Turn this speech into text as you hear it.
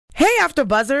After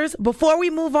Buzzers, before we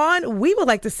move on, we would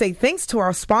like to say thanks to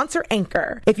our sponsor,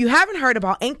 Anchor. If you haven't heard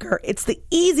about Anchor, it's the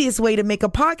easiest way to make a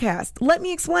podcast. Let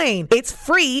me explain. It's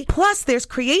free, plus there's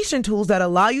creation tools that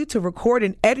allow you to record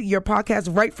and edit your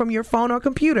podcast right from your phone or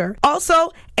computer. Also,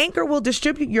 Anchor will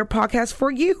distribute your podcast for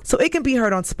you, so it can be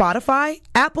heard on Spotify,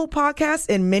 Apple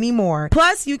Podcasts, and many more.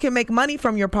 Plus, you can make money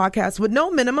from your podcast with no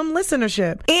minimum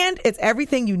listenership. And it's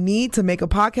everything you need to make a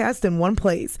podcast in one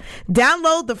place.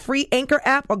 Download the free Anchor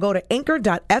app or go to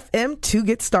anchor.fm to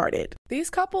get started. These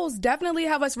couples definitely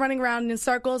have us running around in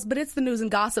circles, but it's the news and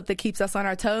gossip that keeps us on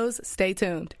our toes. Stay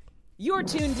tuned. You're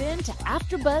tuned in to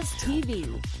AfterBuzz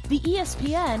TV, the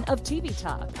ESPN of TV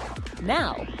talk.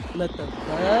 Now, let the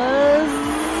buzz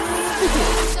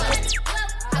begin.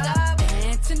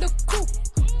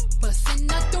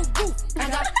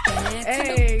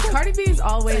 Hey, Cardi B's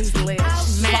always lit.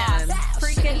 Man,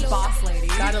 Freaking boss lady.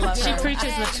 Gotta love her. she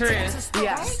preaches the truth.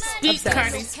 Yeah. Speak, Obsessed.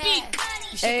 Cardi, speak.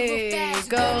 Hey,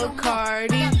 go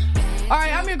Cardi. All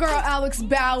right, I'm your girl, Alex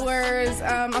Bowers.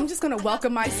 I'm just going to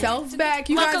welcome myself back.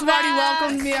 You guys have already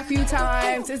welcomed me a few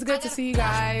times. It's good to see you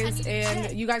guys.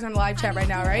 And you guys are on the live chat right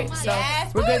now, right? So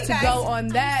yes, we're good to go on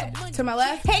that. To my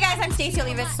left. Hey guys, I'm Stacey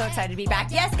Olivas. So excited to be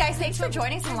back. Yes, guys, thanks for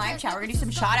joining us in live chat. We're going to do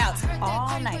some shout outs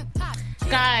all night.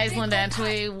 Guys, Linda and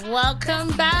Tui, welcome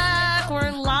back.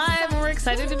 We're live and we're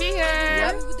excited to be here.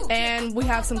 Yep. And we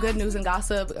have some good news and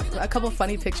gossip, a couple of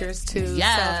funny pictures too.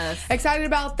 Yes. So excited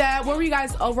about that. What were you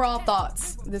guys' overall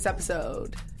thoughts this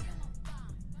episode?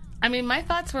 I mean, my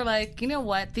thoughts were like, you know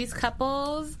what? These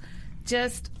couples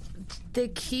just, they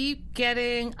keep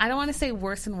getting, I don't want to say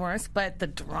worse and worse, but the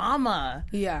drama.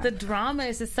 Yeah. The drama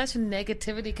is just such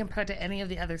negativity compared to any of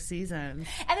the other seasons.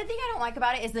 And the thing I don't like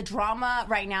about it is the drama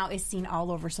right now is seen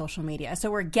all over social media. So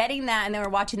we're getting that, and then we're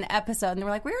watching the episode, and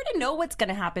we're like, we already know what's going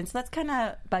to happen. So that's kind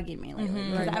of bugging me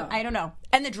lately. I don't know.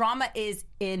 And the drama is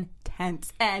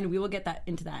intense, and we will get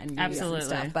into that in media Absolutely. and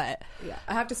stuff. But Yeah,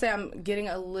 I have to say I'm getting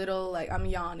a little, like, I'm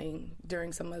yawning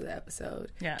during some of the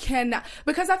episode. Yeah. Cannot,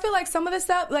 because I feel like some of the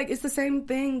stuff, like, it's the same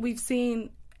thing we've seen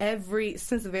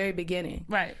since the very beginning.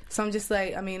 Right. So I'm just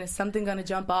like, I mean, is something going to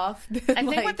jump off? I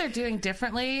think what they're doing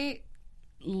differently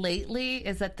lately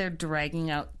is that they're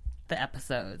dragging out the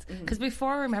episodes. Because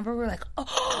before, remember, we were like,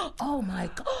 oh my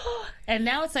God. And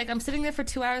now it's like, I'm sitting there for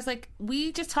 2 hours like,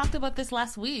 we just talked about this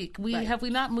last week. Have we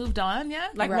not moved on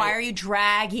yet? like, why are you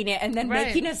dragging it and then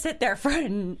making us sit there for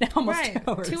almost 2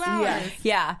 hours? 2 hours.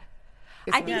 Yeah.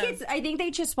 I think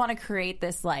they just want to create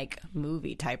this like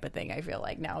movie type of thing. I feel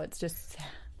like now it's just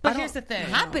But here's the thing.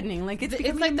 happening. Like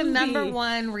it's like the number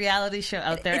one reality show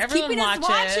out there. Everyone keeping us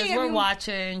watches. watching. We're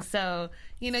watching. So,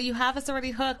 you have us already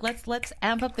hooked. Let's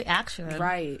amp up the action.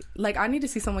 Right. Like, I need to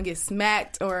see someone get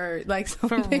smacked or, like,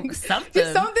 something. For something.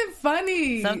 Just something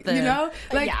funny. Something. You know?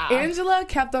 Like, Yeah. Angela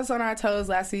kept us on our toes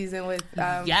last season with,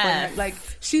 Yes. like,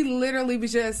 she literally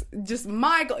was just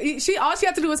Michael. All she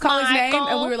had to do was call his name,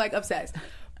 and we were, like, obsessed.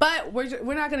 But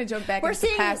we're not going to jump back into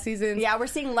past seasons. Yeah, we're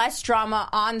seeing less drama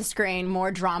on the screen,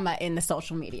 more drama in the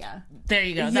social media. There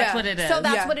you go. That's what it is. So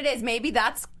that's what it is. Maybe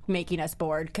that's making us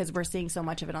bored because we're seeing so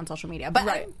much of it on social media.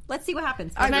 But let's see what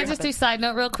happens. Can I just do side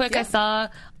note real quick? Yeah. I saw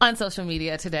on social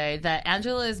media today that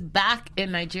Angela is back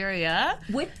in Nigeria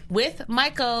with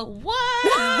Michael.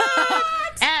 What?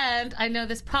 And I know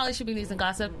this probably should be news and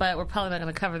gossip, but we're probably not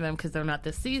going to cover them because they're not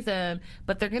this season.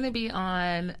 But they're going to be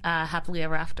on Happily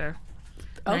Ever After.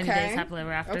 90 Days Happily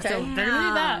Ever After. Okay. So they're going to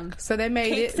be back. So they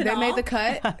made Cakes it. and They made all? the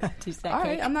cut. All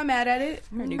right, I'm not mad at it.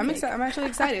 I'm excited. I'm actually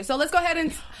excited. So let's go ahead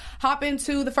and hop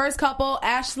into the first couple,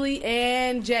 Ashley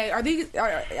and Jay. Are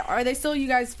they still you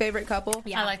guys' favorite couple?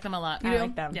 Yeah. I like them a lot. I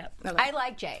like them. Yeah. I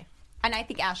like Jay. And I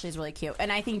think Ashley's really cute.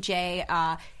 And I think Jay,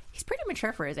 he's pretty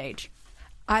mature for his age.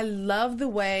 I love the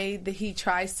way that he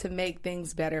tries to make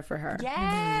things better for her.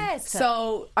 Yes.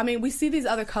 So, I mean, we see these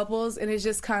other couples, and it's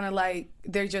just kind of like,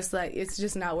 they're just like, it's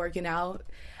just not working out.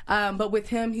 But with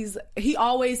him, he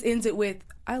always ends it with,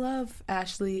 I love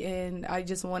Ashley, and I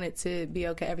just want it to be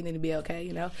okay, everything to be okay,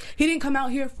 you know? He didn't come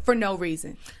out here for no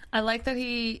reason. I like that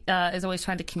he is always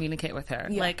trying to communicate with her.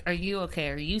 Yeah. Like, are you okay?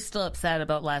 Are you still upset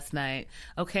about last night?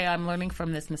 Okay, I'm learning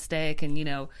from this mistake. And,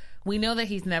 we know that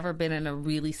he's never been in a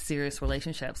really serious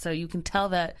relationship. So you can tell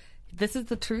that this is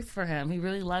the truth for him. He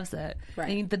really loves it. Right.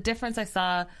 I mean, the difference I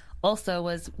saw also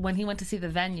was when he went to see the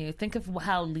venue. Think of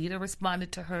how Lita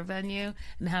responded to her venue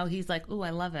and how he's like, ooh,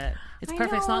 I love it. It's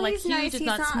perfect. It's not like he's huge. nice. It's He's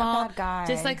not not a small. bad guy.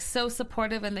 Just like so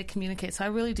supportive, and they communicate. So I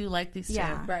really do like these two.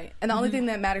 Right. And the only thing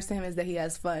that matters to him is that he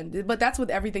has fun. But that's with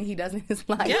everything he does in his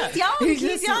life. Yeah. He's young.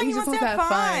 He's young. He just wants to have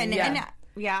fun. Yeah.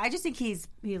 And I just think he's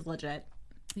legit.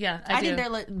 Yeah, I think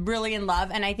they're really in love,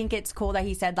 and I think it's cool that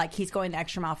he said like he's going the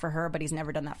extra mile for her, but he's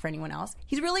never done that for anyone else.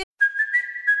 He's really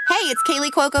it's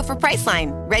Kaylee Cuoco for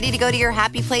Priceline. Ready to go to your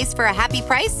happy place for a happy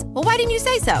price? Well, why didn't you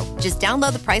say so? Just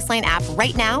download the Priceline app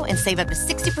right now and save up to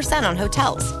 60% on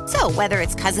hotels. So whether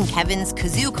it's Cousin Kevin's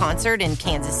Kazoo Concert in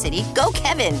Kansas City, go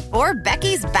Kevin, or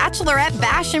Becky's Bachelorette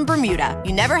Bash in Bermuda,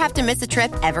 you never have to miss a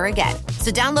trip ever again.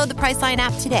 So download the Priceline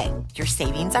app today. Your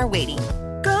savings are waiting.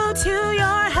 Go to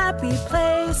your happy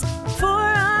place for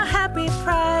a happy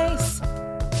price.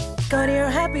 Go to your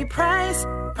happy price,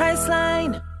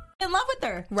 Priceline. In love with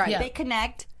her. Right. They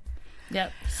connect.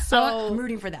 Yep. So I'm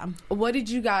rooting for them. What did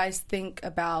you guys think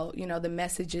about, the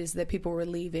messages that people were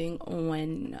leaving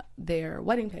on their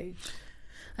wedding page?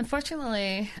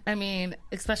 Unfortunately, I mean,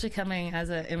 especially coming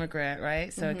as an immigrant,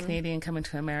 right? So a Canadian coming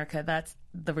to America, that's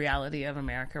the reality of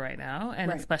America right now.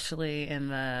 And especially in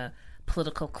the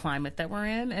political climate that we're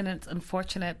in. And it's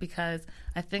unfortunate because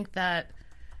I think that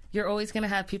you're always going to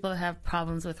have people that have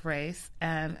problems with race.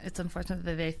 And it's unfortunate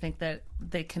that they think that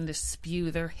they can just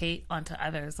spew their hate onto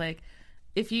others. Like,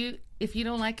 if you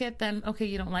don't like it, then okay,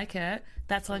 you don't like it.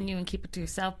 That's on you and keep it to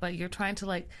yourself. But you're trying to,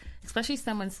 like, especially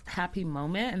someone's happy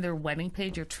moment and their wedding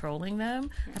page, you're trolling them.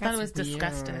 I thought it was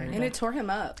disgusting. And it tore him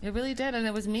up. It really did, and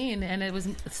it was mean. And it was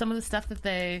some of the stuff that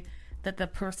the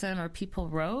person or people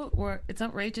wrote it's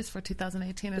outrageous for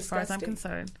 2018 as far as I'm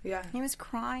concerned. Yeah. He was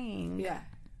crying. Yeah.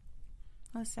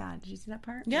 That was sad. Did you see that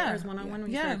part? Yeah. There was one-on-one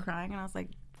when he started crying, and I was like,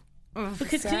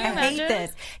 because can you I imagine? hate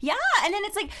this. Yeah, and then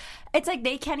it's like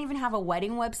they can't even have a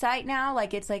wedding website now.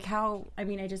 Like, it's like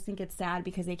I just think it's sad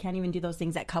because they can't even do those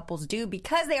things that couples do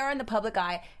because they are in the public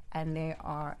eye, and there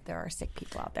are sick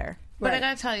people out there. But I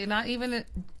gotta tell you, not even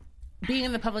being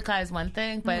in the public eye is one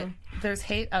thing, but there's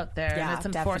hate out there, and it's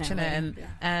unfortunate.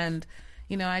 And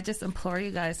I just implore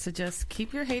you guys to just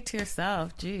keep your hate to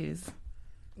yourself. Jeez.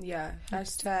 Yeah.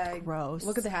 Hashtag. Gross.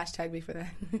 What could the hashtag be for that?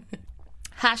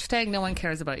 Hashtag no one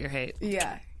cares about your hate.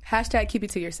 Yeah. Hashtag keep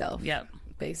it to yourself. Yep.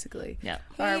 Basically. Yep.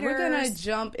 All right, we're going to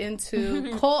jump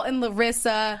into Colt and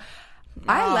Larissa.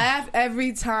 I laugh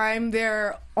every time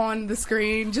they're on the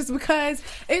screen just because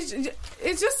it's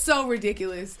just so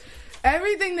ridiculous.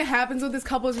 Everything that happens with this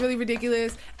couple is really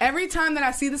ridiculous. Every time that I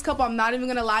see this couple, I'm not even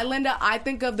going to lie, Linda, I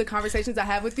think of the conversations I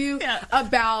have with you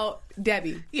about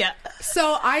Debbie. Yeah.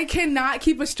 So I cannot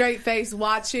keep a straight face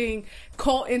watching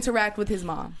Colt interact with his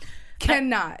mom.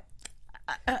 Cannot.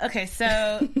 Okay,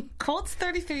 so Colt's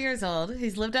 33 years old.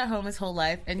 He's lived at home his whole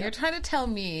life, and you're trying to tell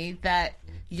me that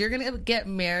you're going to get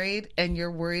married and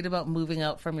you're worried about moving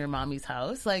out from your mommy's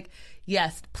house? Like,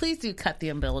 yes, please do cut the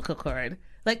umbilical cord.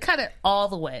 Like, cut it all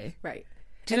the way. Right.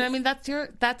 Do you know what I mean?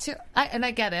 And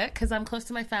I get it, because I'm close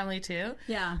to my family, too.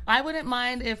 Yeah. I wouldn't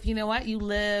mind if, you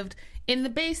lived in the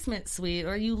basement suite,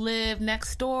 or you live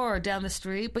next door or down the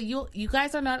street, but you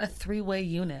guys are not a three-way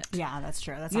unit. Yeah, that's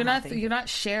true. That's you're not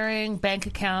sharing bank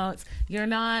accounts. You're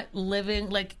not living,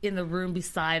 like, in the room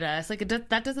beside us. Like,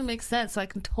 that doesn't make sense. So I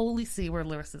can totally see where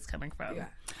Larissa's coming from. Yeah.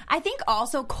 I think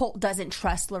also Colt doesn't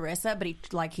trust Larissa, but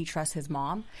he trusts his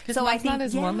mom. His mom's not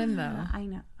his woman, though. I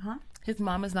know. Huh? His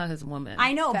mom is not his woman.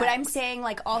 I know, but I'm saying,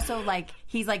 like, also, like,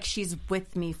 he's like, she's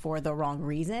with me for the wrong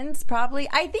reasons, probably.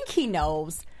 I think he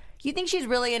knows. You think she's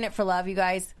really in it for love, you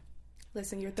guys?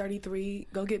 Listen, you're 33.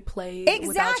 Go get played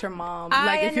without your mom.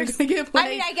 If you're going to get played, I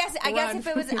mean, I guess if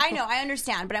it was, I know, I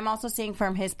understand, but I'm also saying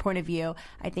from his point of view,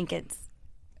 I think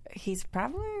he's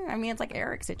probably, it's like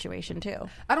Eric's situation too.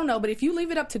 I don't know, but if you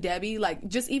leave it up to Debbie, like,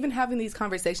 just even having these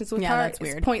conversations with her, it's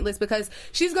weird. Pointless, because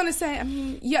she's going to say,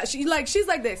 she's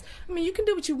like this. You can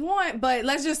do what you want, but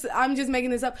I'm just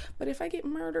making this up. But if I get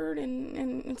murdered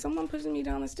and someone pushes me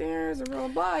down the stairs or blah,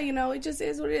 blah, blah, it just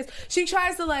is what it is. She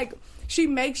tries to, she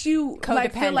makes you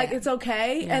feel like it's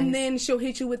okay, and then she'll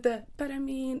hit you with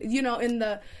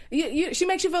she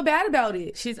makes you feel bad about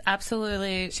it. She's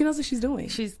absolutely... She knows what she's doing.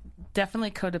 She's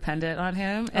definitely codependent on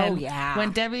him. And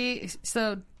when Debbie...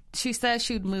 So she says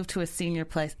she would move to a senior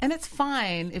place, and it's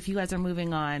fine if you guys are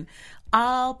moving on.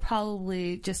 I'll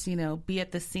probably just, be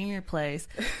at the senior place.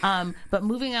 But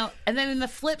moving out... And then in the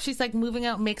flip, she's like, moving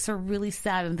out makes her really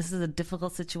sad, and this is a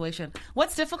difficult situation.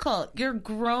 What's difficult? Your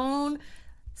grown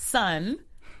son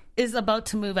is about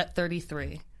to move at 33.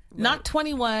 Right. Not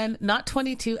 21, not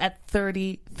 22, at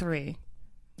 33.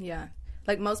 Yeah.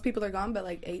 Like, most people are gone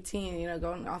by, 18,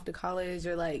 going off to college,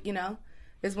 or,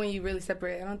 is when you really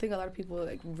separate. I don't think a lot of people,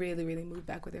 really, really move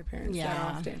back with their parents that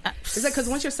often. It's because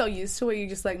once you're so used to it, you're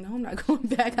just like, no, I'm not going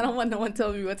back. I don't want no one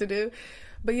telling me what to do.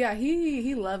 But, yeah,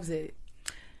 he loves it.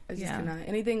 I just cannot.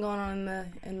 Anything going on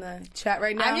in the chat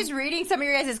right now? I'm just reading some of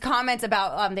your guys' comments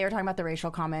about, they were talking about the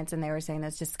racial comments, and they were saying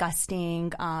that's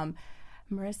disgusting.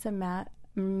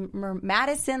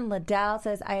 Madison Liddell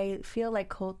says, I feel like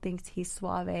Colt thinks he's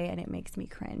suave, and it makes me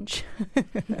cringe.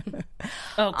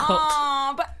 Oh,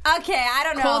 Colt. But Okay, I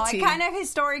don't know. His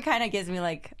story kind of gives me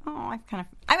like, I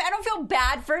don't feel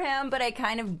bad for him, but I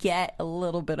kind of get a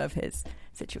little bit of his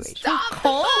situation. Stop.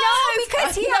 No,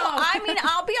 because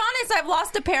I'll be honest, I've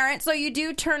lost a parent, so you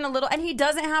do turn a little, and he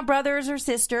doesn't have brothers or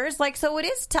sisters, like, so it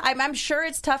is, I'm sure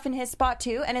it's tough in his spot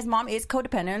too, and his mom is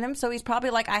codependent on him, so he's probably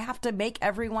like, I have to make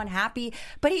everyone happy,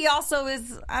 but he also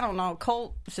is, I don't know,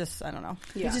 Colt, just, I don't know.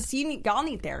 Yeah. Y'all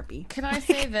need therapy. Can I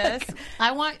say this?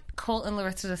 I want Colt and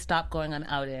Larissa to stop going on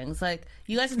outings. Like,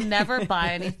 you guys never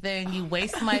buy anything. You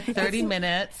waste my 30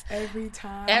 minutes.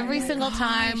 Every single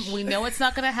time. We know it's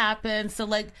not going to happen. So,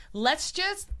 like, let's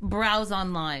just browse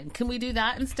online. Can we do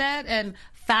that instead? And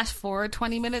fast forward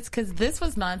 20 minutes? Because this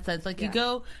was nonsense. Like, you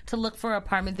go to look for an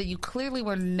apartment that you clearly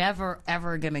were never,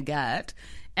 ever going to get.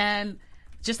 And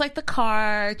just like the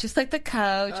car, just like the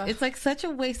couch, it's like such a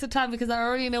waste of time because I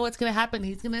already know what's going to happen.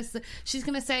 She's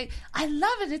going to say, I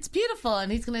love it, it's beautiful.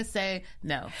 And he's going to say,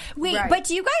 no. Wait, but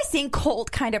do you guys think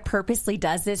Colt kind of purposely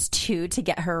does this too to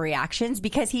get her reactions?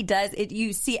 Because he does it.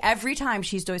 You see every time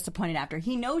she's disappointed after.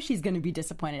 He knows she's going to be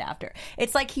disappointed after.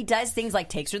 It's like he does things like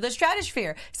takes her to the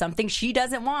stratosphere, something she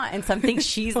doesn't want and something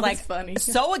she's like funny.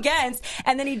 So against.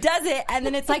 And then he does it. And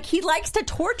then it's like he likes to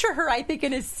torture her, I think,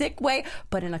 in a sick way,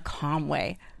 but in a calm way.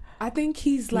 I think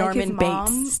he's like Norman his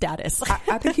mom. Bates status.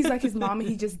 I think he's like his mom and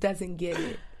he just doesn't get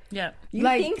it. Yeah. You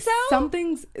think so?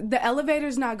 The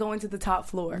elevator's not going to the top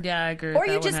floor. Yeah, I agree. Or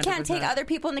you just can't take other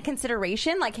people into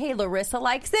consideration. Like, hey, Larissa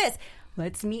likes this.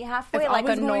 Let's meet halfway like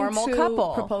a normal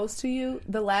couple. Propose to you,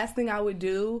 the last thing I would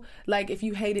do, like if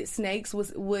you hated snakes,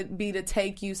 would be to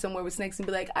take you somewhere with snakes and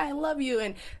be like, I love you,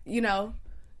 and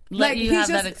let you have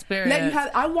that experience.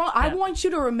 I want you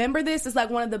to remember this. It's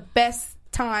like one of the best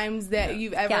times that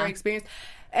you've ever experienced,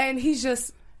 and he's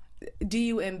just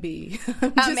DUMB.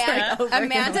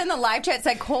 Amanda in the live chat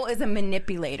said Cole is a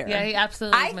manipulator. Yeah, he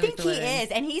absolutely is. I think he is,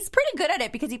 and he's pretty good at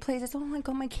it because he plays this, I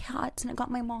got my cats, and I got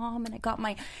my mom, and I got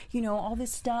my, all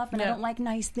this stuff, and I don't like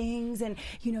nice things, and,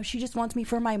 she just wants me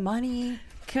for my money.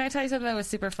 Can I tell you something that was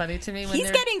super funny to me? He's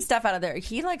getting stuff out of there.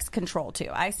 He likes control, too.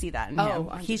 I see that in him.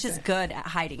 He's just good at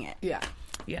hiding it. Yeah.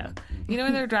 Yeah.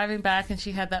 When they were driving back and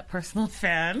she had that personal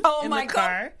fan in the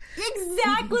car?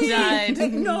 Exactly. Died.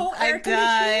 No, I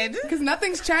died. Because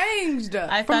nothing's changed.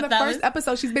 I From the first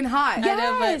episode, she's been hot. Yes. I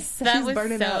know, but that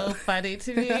was so funny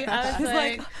to me. I was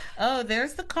like, oh,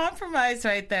 there's the compromise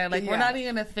right there. Like, we're not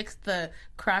even going to fix the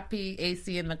crappy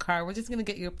AC in the car. We're just going to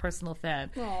get you a personal fan.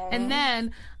 Aww. And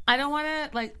then I don't want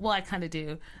to, I kind of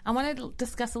do. I want to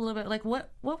discuss a little bit,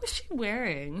 what was she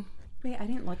wearing? Wait, I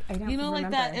didn't look. I don't remember. Like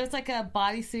that. It was like a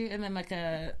bodysuit and then like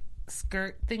a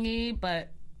skirt thingy, but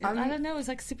I don't know. It was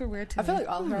like super weird to me. I feel like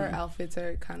all her outfits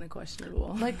are kind of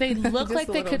questionable. Like they look like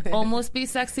they could almost be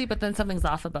sexy, but then something's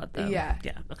off about them. Yeah.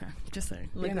 Yeah. Okay. Just saying.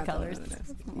 Like the colors.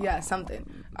 Yeah, something.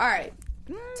 All right.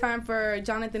 Time for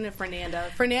Jonathan and Fernanda.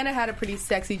 Fernanda had a pretty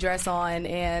sexy dress on,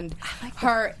 and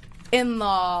her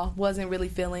in-law wasn't really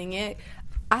feeling it.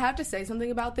 I have to say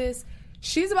something about this.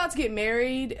 She's about to get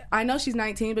married. I know she's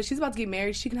 19, but she's about to get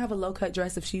married. She can have a low-cut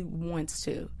dress if she wants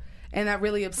to. And that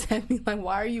really upset me. Like,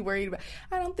 why are you worried about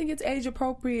I don't think it's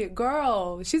age-appropriate.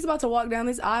 Girl, she's about to walk down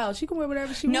this aisle. She can wear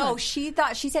whatever she wants. No,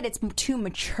 she said it's too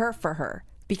mature for her.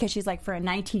 Because she's like, for a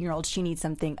 19-year-old, she needs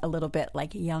something a little bit,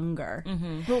 younger.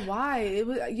 Mm-hmm. But why?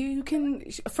 You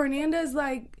can... Fernanda's,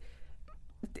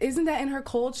 isn't that in her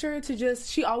culture to just...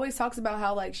 She always talks about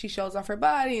how, she shows off her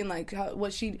body and, how,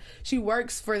 what she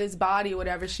works for this body or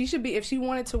whatever. She should be... If she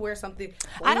wanted to wear something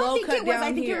I don't think it was.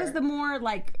 I think it was the more,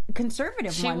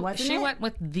 conservative one, wasn't it? She went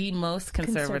with the most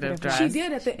conservative dress. She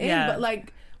did at the end, but,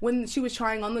 when she was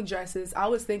trying on the dresses, I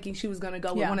was thinking she was going to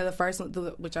go with one of the first ones,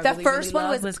 which I really first one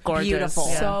loved. was gorgeous. Beautiful.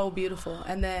 Yeah. So beautiful.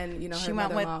 And then, her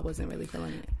mother-in-law wasn't really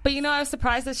feeling it. But, I was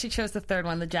surprised that she chose the third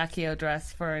one, the Jackie O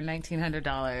dress, for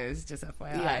 $1,900, just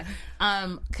FYI.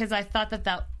 Yeah. Because I thought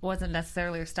that wasn't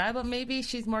necessarily her style, but maybe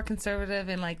she's more conservative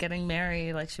in, getting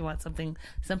married. She wants something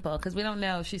simple. Because we don't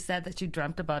know. She said that she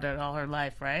dreamt about it all her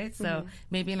life, right? So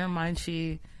maybe in her mind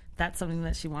that's something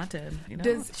that she wanted. She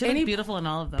looked beautiful in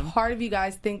all of them. Part of you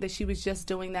guys think that she was just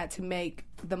doing that to make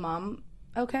the mom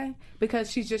okay?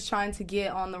 Because she's just trying to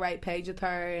get on the right page with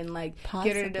her and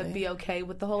get her to be okay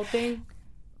with the whole thing?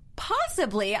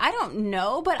 Possibly. I don't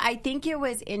know, but I think it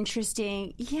was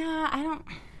interesting. Yeah,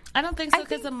 I don't think so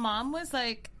because the mom was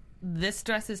this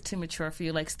dress is too mature for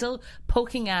you. Still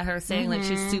poking at her, saying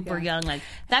she's super young.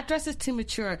 That dress is too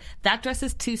mature. That dress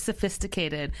is too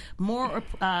sophisticated. More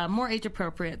age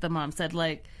appropriate. The mom said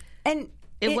and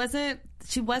it wasn't.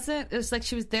 She wasn't. It was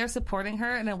she was there supporting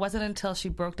her, and it wasn't until she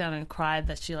broke down and cried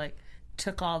that she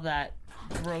took all that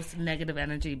gross negative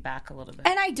energy back a little bit.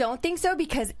 And I don't think so,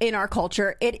 because in our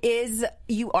culture,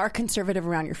 you are conservative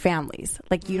around your families.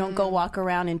 Like, you don't go walk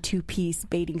around in 2-piece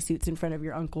bathing suits in front of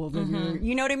your uncles and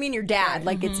you know what I mean? Your dad. Right.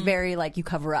 Like, it's very, like, you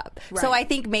cover up. Right. So I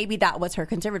think maybe that was her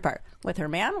conservative part. With her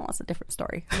man, well, that's a different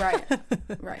story. Right.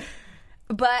 Right.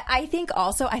 But I think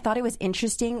also, I thought it was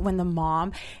interesting when the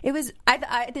mom, I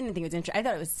didn't think it was interesting. I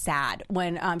thought it was sad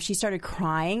when she started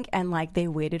crying and, like, they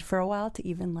waited for a while to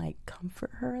even, like,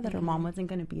 comfort her that her mom wasn't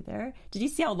going to be there. Did you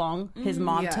see how long his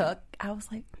mom took? I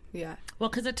was like, yeah. Well,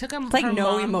 because it took him, it's like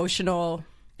no emotional.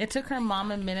 It took her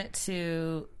mom a minute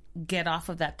to get off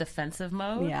of that defensive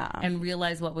mode and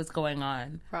realize what was going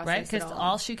on. Right?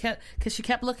 Because she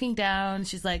kept looking down.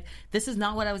 She's like, this is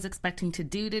not what I was expecting to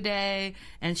do today.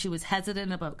 And she was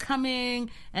hesitant about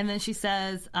coming. And then she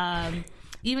says,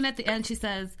 even at the end, she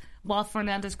says, while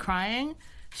Fernanda's crying,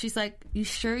 she's like, you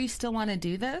sure you still want to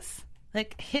do this?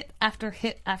 Like, hit after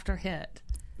hit after hit.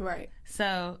 Right.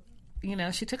 So, you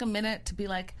know, she took a minute to be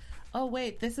like, oh,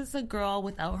 wait, this is a girl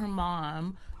without her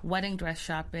mom, wedding dress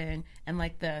shopping, and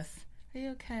like this. Are you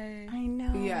okay? I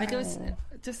know. Yeah. Like, it was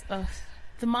just,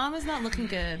 the mom is not looking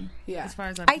good. Yeah. As far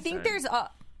as I'm concerned. I think there's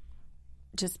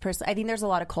I think there's a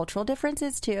lot of cultural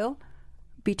differences too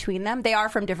between them. They are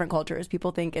from different cultures.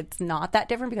 People think it's not that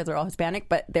different because they're all Hispanic,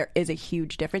 but there is a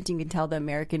huge difference. You can tell the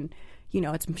American, you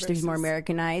know, there's more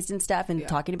Americanized and stuff, and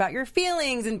talking about your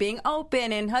feelings and being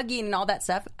open and hugging and all that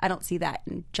stuff. I don't see that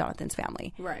in Jonathan's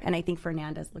family. Right. And I think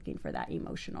Fernanda's looking for that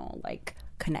emotional, like,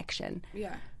 connection.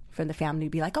 Yeah. For the family to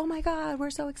be like, oh my God, we're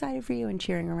so excited for you, and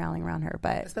cheering and rallying around her.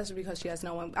 But especially because she has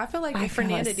no one. I feel like if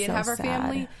Fernanda did have her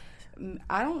family,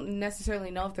 I don't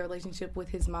necessarily know if the relationship with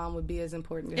his mom would be as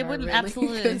important to her. It wouldn't, really.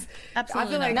 absolutely. I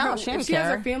feel like if she care.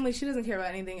 has her family, she doesn't care about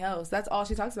anything else. That's all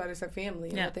she talks about is her family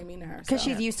and what they mean to her. Because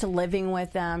she's used to living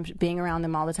with them, being around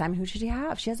them all the time. Who should she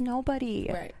have? She has nobody.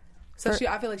 Right. So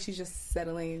I feel like she's just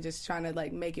settling and just trying to,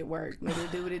 like, make it work. Make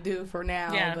it do what it do for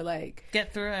now. But, like,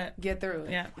 get through it.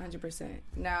 Yeah. 100%.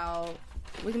 Now,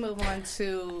 we can move on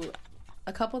to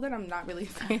a couple that I'm not really a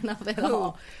fan of at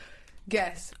all.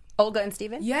 Guess. Olga and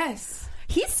Steven? Yes.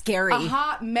 He's scary. A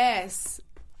hot mess.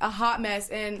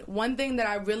 And one thing that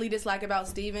I really dislike about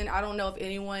Steven, I don't know if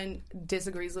anyone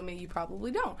disagrees with me. You probably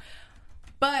don't.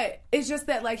 But it's just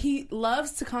that, like, he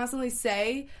loves to constantly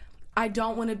say, I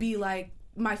don't want to be like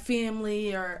my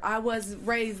family, or I was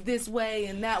raised this way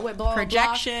and that way, blah,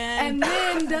 projection. Blah. And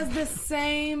then does the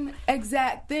same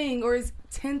exact thing, or is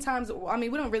 10 times, I mean,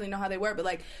 we don't really know how they work, but,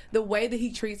 like, the way that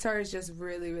he treats her is just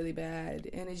really, really bad,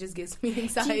 and it just gives me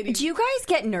anxiety. Do you guys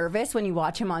get nervous when you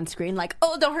watch him on screen? Like,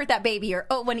 oh, don't hurt that baby, or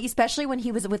especially when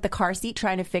he was with the car seat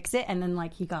trying to fix it, and then,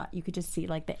 like, you could just see,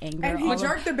 like, the anger. And he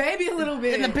jerked the baby a little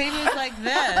bit. And the baby was like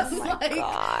this. Oh my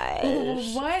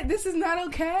gosh. What? This is not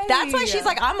okay. That's why she's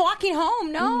like, I'm walking home.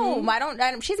 No, I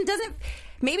don't, she doesn't,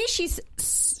 maybe she's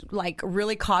like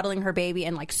really coddling her baby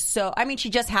and like, so, I mean, she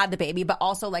just had the baby, but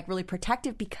also like really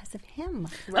protective because of him.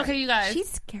 Right. Okay, you guys. She's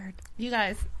scared. You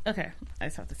guys, okay, I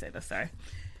just have to say this, sorry.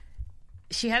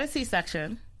 She had a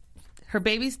C-section. Her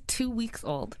baby's 2 weeks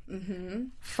old. Mm-hmm.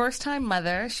 First time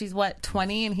mother. She's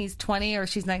 20 and he's 20, or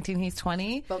she's 19, he's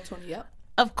 20. About 20, yep.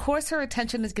 Of course her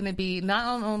attention is going to be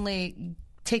not only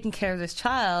taking care of this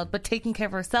child, but taking care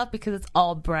of herself because it's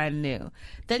all brand new.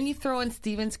 Then you throw in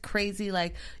Steven's crazy,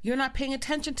 like, you're not paying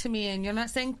attention to me and you're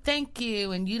not saying thank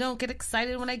you and you don't get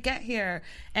excited when I get here.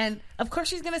 And of course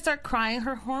she's going to start crying.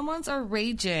 Her hormones are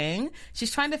raging.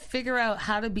 She's trying to figure out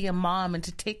how to be a mom and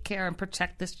to take care and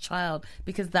protect this child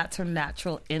because that's her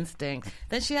natural instinct.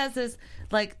 Then she has this,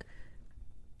 like,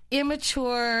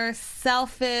 immature,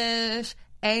 selfish,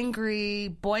 angry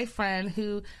boyfriend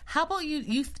who, how about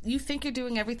you think you're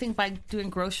doing everything by doing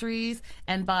groceries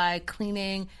and by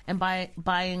cleaning and by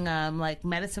buying like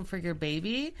medicine for your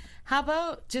baby? How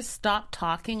about just stop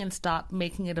talking and stop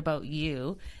making it about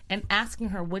you and asking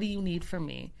her, what do you need from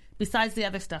me? Besides the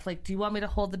other stuff, like, do you want me to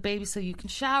hold the baby so you can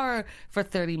shower for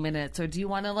 30 minutes? Or do you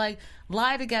want to, like,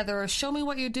 lie together or show me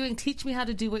what you're doing? Teach me how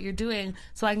to do what you're doing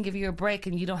so I can give you a break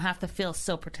and you don't have to feel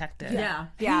so protected. Yeah.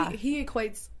 He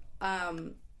equates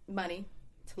money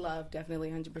to love, definitely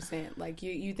 100%. Like,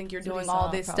 you think you're doing all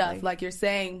this stuff, like you're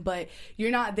saying, but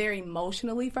you're not there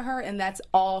emotionally for her, and that's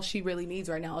all she really needs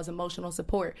right now is emotional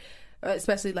support.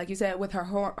 Especially, like you said, with her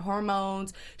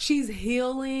hormones, she's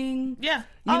healing. Yeah,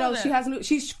 you know,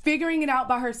 she's figuring it out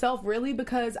by herself, really,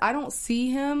 because I don't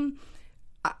see him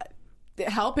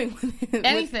helping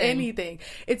with anything.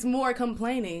 It's more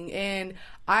complaining, and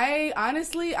I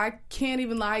honestly can't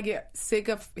even lie. I get sick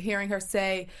of hearing her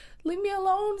say, leave me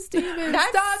alone, Steven. That's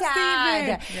Stop,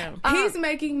 sad. Steven. Yeah. He's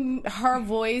making her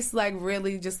voice, like,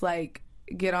 really just, like,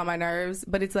 get on my nerves,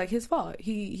 but it's like his fault.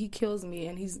 He kills me,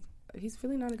 and he's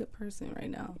really not a good person right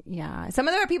now. Yeah. Some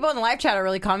of the people in the live chat are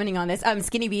really commenting on this.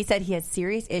 Skinny B said he has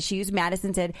serious issues.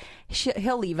 Madison said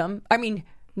he'll leave him. I mean,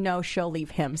 no, she'll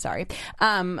leave him. Sorry.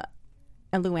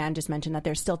 And Luann just mentioned that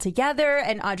they're still together.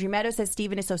 And Audrey Meadows says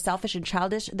Steven is so selfish and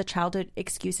childish. The childhood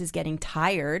excuse is getting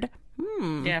tired.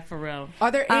 Yeah, for real.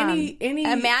 Are there any?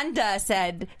 Amanda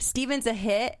said Steven's a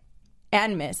hit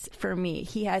and miss for me.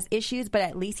 He has issues, but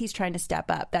at least he's trying to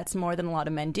step up. That's more than a lot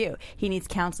of men do. He needs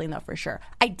counseling, though, for sure.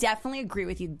 I definitely agree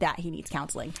with you that he needs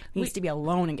counseling. He needs to be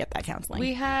alone and get that counseling.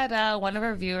 We had one of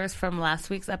our viewers from last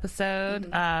week's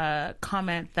episode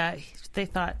comment that they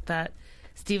thought that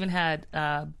Steven had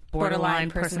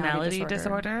borderline personality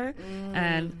disorder.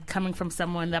 And coming from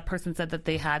someone, that person said that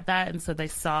they had that, and so they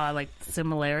saw like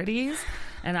similarities.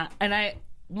 And I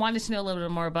wanted to know a little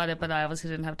bit more about it, but I obviously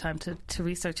didn't have time to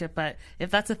research it. But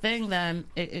if that's a thing, then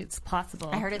it's possible.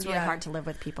 I heard it's really hard to live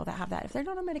with people that have that if they're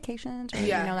not on medications or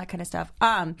you know, that kind of stuff.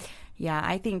 Yeah,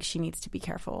 I think she needs to be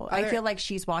careful. I feel like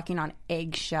she's walking on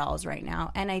eggshells right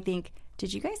now. And I think,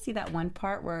 did you guys see that one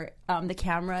part where the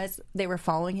cameras, they were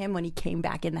following him when he came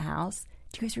back in the house?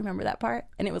 Do you guys remember that part?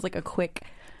 And it was like a quick...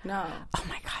 No. Oh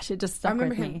my gosh, it just stuck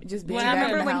with me. Just being I back in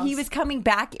remember the when house. he was coming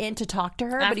back in to talk to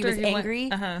her, but he was angry.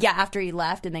 Yeah, after he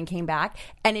left and then came back.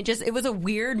 And it was a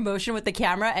weird motion with the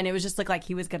camera, and it was just like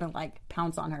he was going to like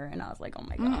pounce on her. And I was like, oh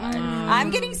my God. I'm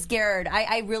getting scared.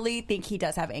 I really think he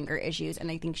does have anger issues,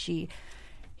 and I think he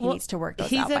needs to work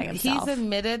those out by himself. He's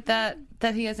admitted that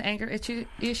he has anger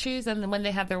issues, and when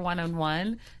they had their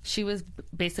one-on-one, she was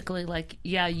basically like,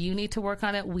 yeah, you need to work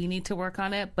on it, we need to work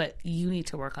on it, but you need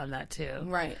to work on that too.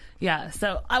 Right. Yeah,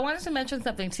 so I wanted to mention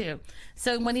something too.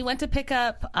 So when he went to pick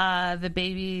up the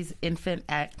baby's infant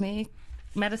acne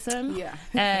medicine,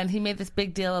 and he made this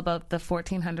big deal about the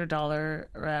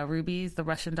 $1,400 rubies, the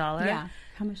Russian dollar. Yeah.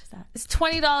 How much is that? It's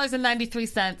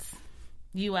 $20.93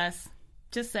 US.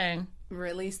 Just saying.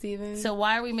 Really, Steven? So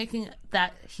why are we making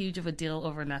that huge of a deal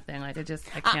over nothing? Like,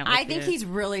 I can't. I think he's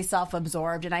really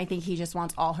self-absorbed, and I think he just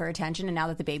wants all her attention. And now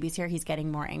that the baby's here, he's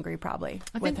getting more angry, probably.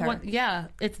 I think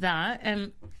it's that,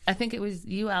 and I think it was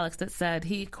you, Alex, that said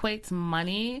he equates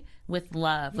money with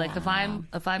love. Like if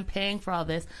I'm paying for all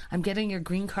this, I'm getting your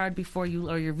green card before you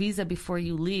or your visa before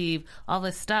you leave. All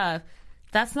this stuff.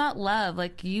 That's not love.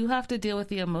 Like, you have to deal with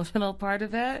the emotional part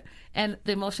of it. And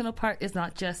the emotional part is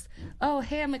not just, oh,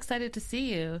 hey, I'm excited to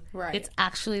see you. Right. It's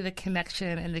actually the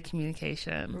connection and the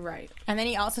communication. Right. And then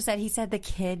he said the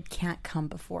kid can't come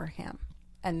before him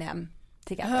and them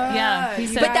together. Yeah.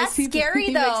 But that's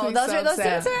scary, though. Those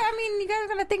things are, I mean, you guys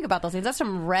got to think about those things. That's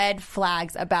some red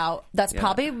flags about, that's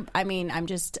probably, I mean, I'm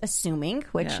just assuming,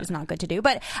 which is not good to do,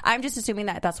 but I'm just assuming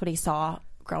that that's what he saw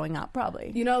growing up,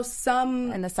 probably. You know,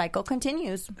 and the cycle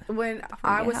continues. When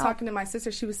I was talking to my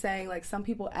sister, she was saying like some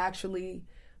people actually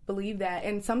believe that,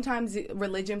 and sometimes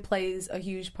religion plays a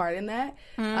huge part in that,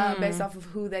 based off of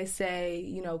who they say,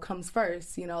 you know, comes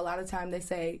first. You know, a lot of time they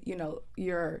say, you know,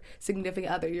 your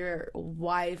significant other, your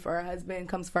wife or husband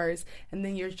comes first, and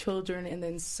then your children, and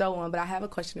then so on. But I have a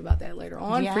question about that later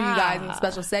on for you guys in a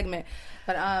special segment.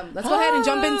 But let's go ahead and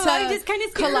jump into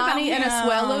Kalani and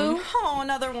Asuelu. Oh,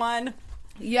 another one.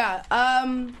 Yeah.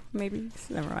 Maybe.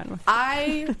 Never mind.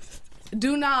 I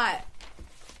do not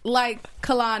like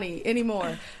Kalani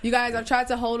anymore. You guys, I've tried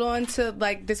to hold on to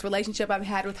like this relationship I've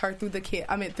had with her through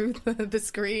the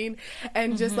screen,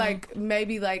 and just like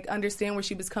maybe like understand where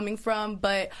she was coming from.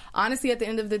 But honestly, at the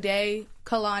end of the day,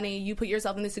 Kalani, you put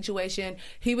yourself in this situation.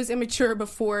 He was immature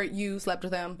before you slept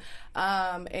with him,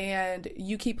 and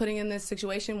you keep putting in this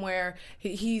situation where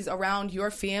he's around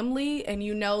your family, and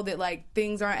you know that like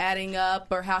things aren't adding up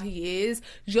or how he is,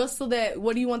 just so that,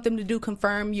 what do you want them to do?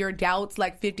 Confirm your doubts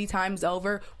like 50 times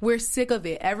over? We're sick of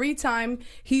it. Every time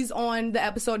he's on the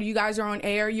episode, you guys are on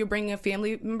air, you're bringing a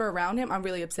family member around him. I'm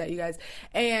really upset, you guys,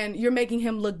 and you're making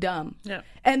him look dumb. Yeah.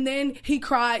 And then he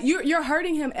cried. You're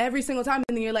hurting him every single time,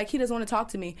 and then you're like, he doesn't want to talk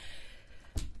to me.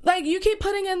 Like, you keep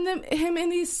putting him in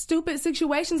these stupid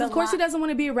situations. Of course he doesn't want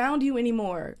to be around you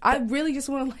anymore. I really just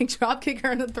want to like drop kick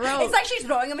her in the throat. It's like she's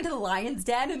throwing him into the lion's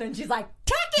den, and then she's like,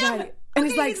 take him. Right. And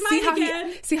it's like,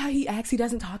 see how he acts. He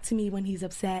doesn't talk to me when he's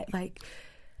upset. Like,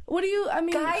 what do you? I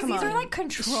mean, guys, these are like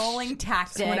controlling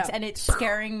tactics, and it's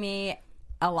scaring me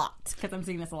a lot because I'm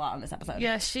seeing this a lot on this episode.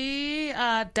 Yeah, she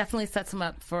definitely sets him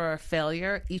up for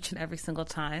failure each and every single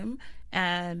time.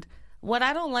 And what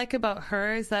I don't like about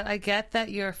her is that I get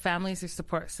that your family's your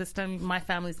support system. My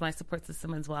family's my support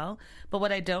system as well. But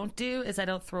what I don't do is I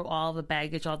don't throw all the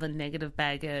baggage, all the negative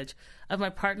baggage of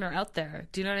my partner out there.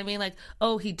 Do you know what I mean? Like,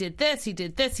 oh, he did this, he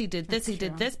did this, he did this, he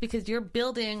did this, because you're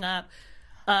building up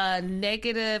a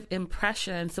negative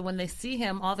impression. So when they see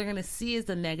him, all they're going to see is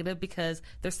the negative because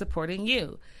they're supporting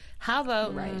you. How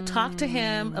about talk to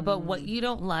him about what you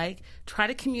don't like, try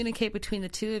to communicate between the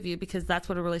two of you because that's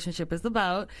what a relationship is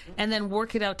about, and then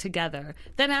work it out together.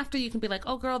 Then after you can be like,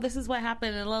 oh, girl, this is what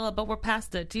happened, and but we're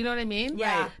past it. Do you know what I mean?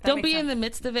 Yeah. Don't be in the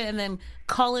midst of it and then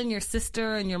call in your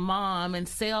sister and your mom and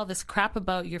say all this crap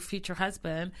about your future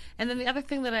husband. And then the other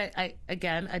thing that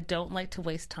I don't like to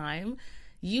waste time.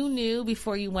 You knew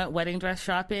before you went wedding dress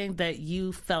shopping that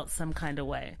you felt some kind of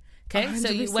way. Okay,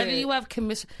 100%. So whether you have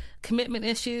commitment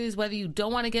issues, whether you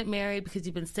don't want to get married because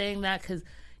you've been saying that because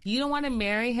you don't want to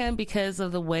marry him because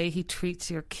of the way he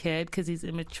treats your kid because he's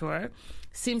immature,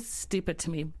 seems stupid to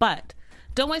me. But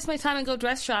don't waste my time and go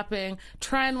dress shopping,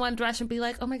 try on one dress and be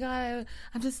like, oh my God,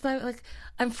 I'm just like,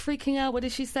 I'm freaking out. What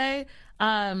did she say?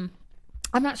 I'm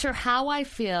not sure how I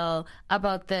feel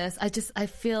about this. I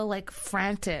feel like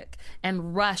frantic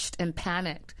and rushed and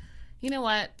panicked. You know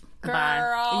what?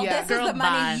 Girl, this is the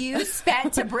money you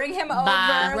spent to bring him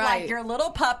over like your little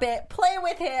puppet, play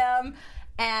with him,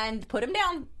 and put him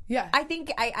down. Yeah. I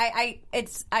think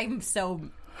I'm so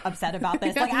upset about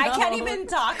this. Like, I can't even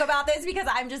talk about this because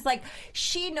I'm just like,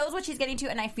 she knows what she's getting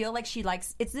to, and I feel like she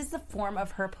likes, this is a form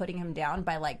of her putting him down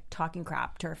by like talking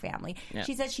crap to her family. Yep.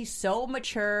 She says she's so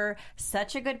mature,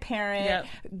 such a good parent,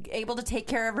 able to take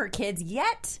care of her kids,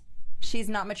 yet she's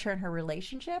not mature in her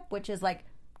relationship, which is like,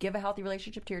 give a healthy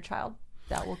relationship to your child.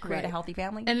 That will create a healthy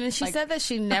family. And then she said that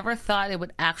she never thought it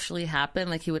would actually happen,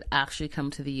 like he would actually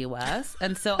come to the U.S.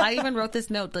 And so I even wrote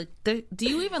this note, like, do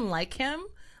you even like him?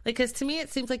 Like, because to me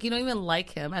it seems like you don't even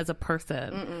like him as a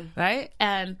person, right?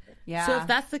 And so if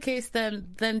that's the case,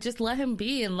 then just let him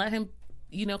be and let him,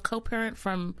 co-parent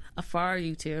from afar,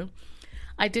 you two.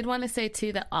 I did want to say,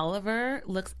 too, that Oliver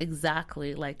looks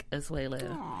exactly like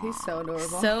Asuelu. He's so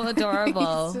adorable. So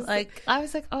adorable. Like, I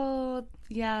was like, oh,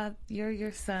 yeah, you're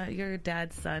your son. You're your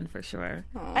dad's son for sure.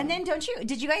 Aww. And then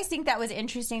did you guys think that was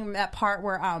interesting, that part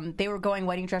where they were going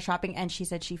wedding dress shopping and she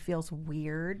said she feels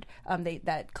weird,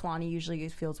 that Kalani usually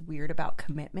feels weird about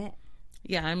commitment?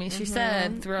 Yeah, I mean, she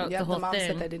said throughout the whole the mom thing.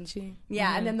 said that, didn't she?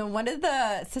 Yeah, and then one of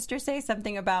the sisters say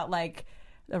something about, like,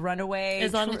 the runaway.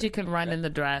 As long as you can run in the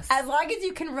dress. As long as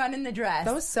you can run in the dress.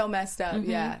 That was so messed up,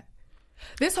 yeah.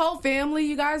 This whole family,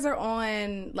 you guys are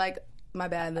on, like, my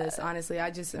bad list, honestly. I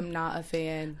just am not a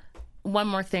fan. One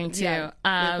more thing, too. Yeah.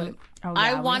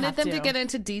 I wanted them to get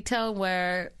into detail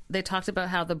where they talked about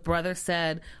how the brother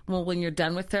said, well, when you're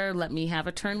done with her, let me have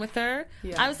a turn with her.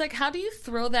 Yeah. I was like, how do you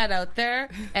throw that out there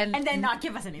and then not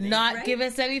give us anything? Give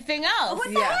us anything else.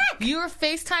 What the heck? You were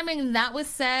FaceTiming and that was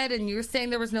said and you were saying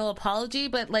there was no apology,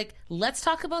 but like, let's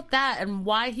talk about that and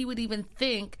why he would even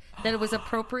think that it was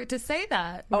appropriate to say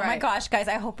that. Oh my gosh, guys,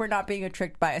 I hope we're not being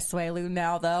tricked by Asuelu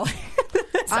now, though.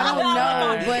 I don't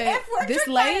know, but if we're this tricked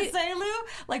late, by Asuelu,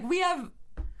 like, we have...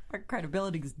 our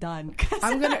credibility's done.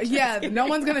 No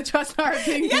one's gonna trust our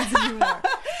opinions anymore.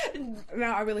 No,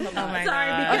 I really hope not. Oh my Sorry,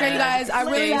 God. Okay, you guys, I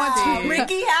really want to.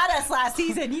 Ricky had us last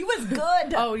season. He was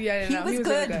good. Oh yeah, he was good.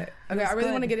 Really good. Okay, I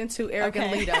really want to get into Eric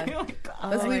and Lita.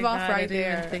 Let's leave off right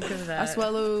there. Think of that.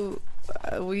 Asuelu,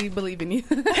 we believe in you.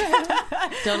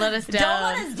 Don't let us down. Don't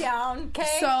let us down.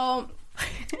 Okay. So.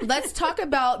 Let's talk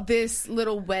about this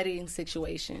little wedding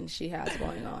situation she has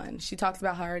going on. She talks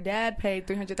about how her dad paid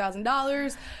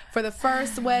 $300,000 for the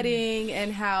first wedding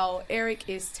and how Eric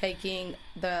is taking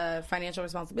the financial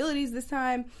responsibilities this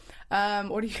time.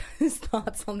 What are you guys'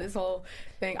 thoughts on this whole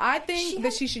thing? I think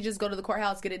that she should just go to the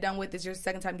courthouse, get it done with. It's your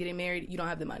second time getting married. You don't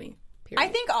have the money. Period.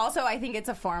 I think it's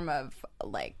a form of,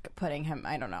 like, putting him,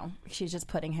 I don't know. She's just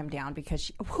putting him down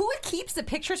because who keeps the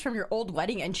pictures from your old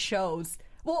wedding and shows...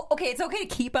 Well, okay, it's okay to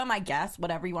keep them, I guess,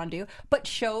 whatever you want to do, but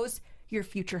shows your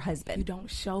future husband. You don't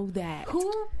show that.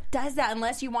 Who does that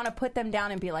unless you want to put them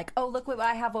down and be like, oh, look what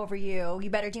I have over you. You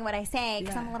better do what I say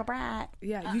because I'm a little brat.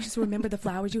 Yeah, you just remember the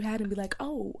flowers you had and be like,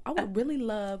 oh, I would really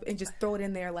love, and just throw it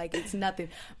in there like it's nothing.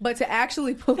 But to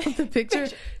actually pull up the picture,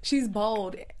 she's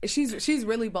bold. She's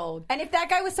really bold. And if that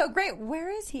guy was so great, where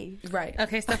is he? Right.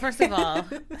 Okay, so first of all,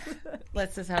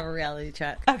 let's just have a reality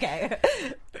check. Okay.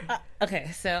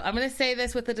 Okay, so I'm going to say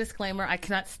this with a disclaimer. I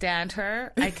cannot stand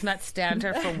her. I cannot stand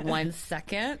her for 1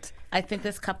 second. I think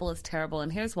this couple is terrible,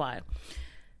 and here's why.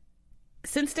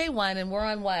 Since day one, and we're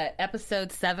on,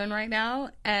 episode 7 right now,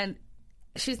 and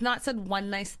she's not said one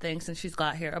nice thing since she's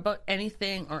got here about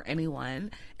anything or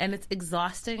anyone. And it's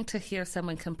exhausting to hear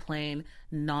someone complain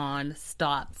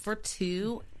non-stop for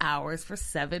 2 hours for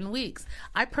 7 weeks.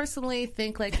 I personally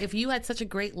think, like, if you had such a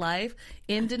great life,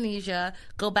 Indonesia,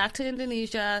 go back to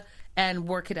Indonesia and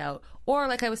work it out. Or,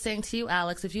 like I was saying to you,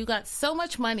 Alex, if you got so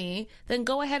much money, then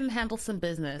go ahead and handle some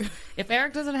business. If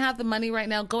Eric doesn't have the money right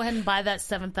now, go ahead and buy that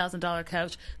 $7,000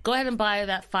 couch. Go ahead and buy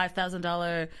that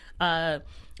 $5,000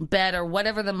 bed or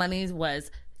whatever the money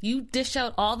was. You dish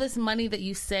out all this money that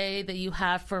you say that you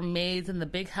have for maids and the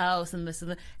big house and this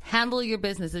and that. Handle your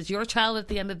business. It's your child at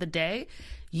the end of the day.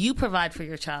 You provide for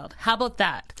your child. How about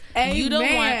that? Amen.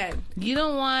 You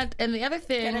don't want, and the other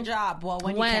thing. Get a job. Well,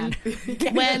 when you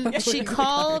can. When she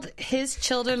called his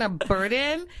children a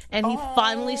burden and he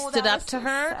finally stood up to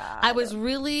her, sad. I was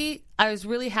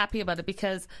really happy about it,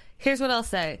 because here's what I'll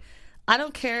say. I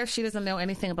don't care if she doesn't know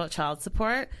anything about child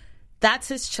support. That's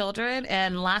his children,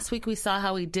 and last week we saw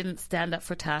how he didn't stand up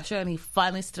for Tasha, and he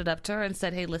finally stood up to her and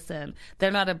said, hey, listen,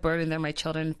 they're not a burden, they're my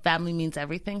children. Family means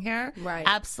everything here. Right.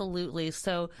 Absolutely.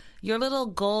 So your little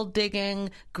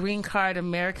gold-digging, green card,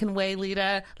 American way,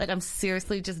 Lita, like, I'm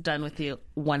seriously just done with you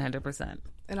 100%.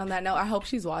 And on that note, I hope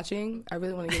she's watching. I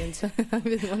really want to get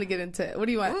into it. What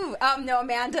do you want? Ooh, no,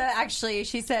 Amanda, actually,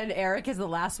 she said Eric is the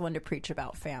last one to preach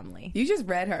about family. You just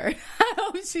read her. I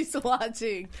hope she's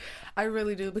watching. I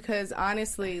really do, because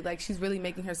honestly, like, she's really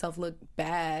making herself look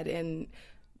bad, and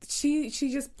she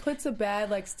just puts a bad,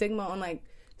 like, stigma on, like,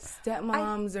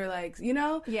 stepmoms or, like, you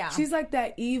know? Yeah. She's like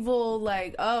that evil,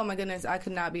 like, oh my goodness, I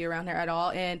could not be around her at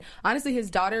all. And honestly, his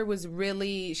daughter was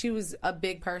she was a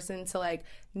big person to, like,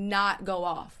 not go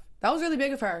off. That was really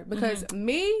big of her, because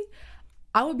me,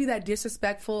 I would be that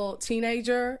disrespectful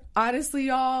teenager, honestly,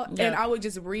 y'all, and I would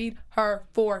just read her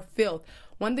for filth.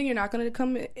 One thing you're not going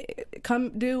to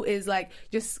come do is, like,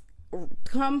 just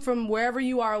come from wherever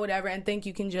you are or whatever and think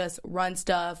you can just run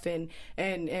stuff and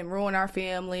ruin our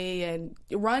family and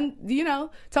run, you know,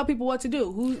 tell people what to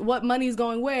do, what money's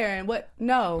going where and what.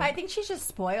 No, I think she's just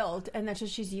spoiled, and that's what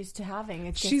she's used to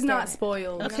having. She's not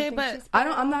spoiled. Okay, but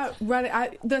I'm not running.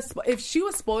 If she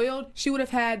was spoiled, she would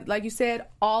have had, like you said,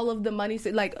 all of the money,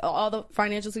 like all the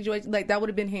financial situation, like that would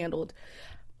have been handled.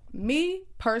 Me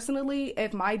personally,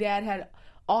 if my dad had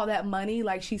all that money,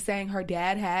 like she's saying her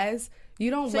dad has, you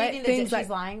don't let you think things that like. she's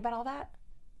lying about all that?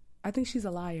 I think she's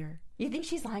a liar. You think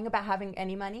she's lying about having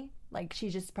any money? Like, she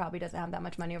just probably doesn't have that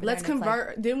much money over Let's there.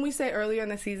 convert. Didn't we say earlier in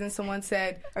the season, someone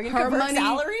said Are you her gonna convert money?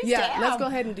 salaries? Yeah, Damn. let's go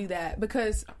ahead and do that,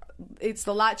 because it's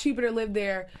a lot cheaper to live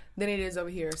there than it is over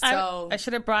here. So I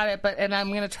should have brought it, and I'm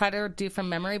going to try to do from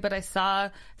memory, but I saw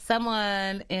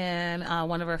someone in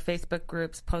one of our Facebook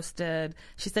groups posted,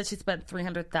 she said she spent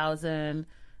 $300,000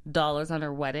 on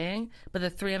her wedding, but the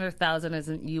 $300,000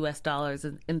 isn't US dollars,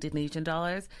 it's Indonesian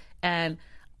dollars. And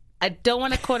I don't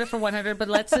want to quote it for 100, but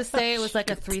let's just say it was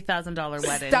like a $3,000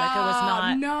 wedding. Stop. Like, it was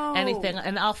not No. anything.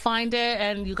 And I'll find it,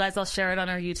 and you guys, I'll share it on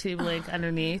our YouTube link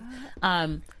underneath.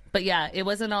 But yeah, it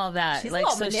wasn't all that. She's like,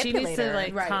 a so she needs to,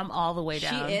 like, Right. come all the way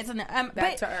down. She is. Back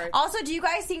But to earth. also, do you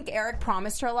guys think Eric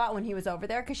promised her a lot when he was over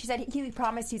there? Because she said he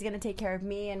promised he's going to take care of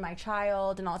me and my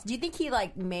child and all. Do you think he,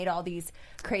 like, made all these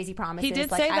crazy promises? He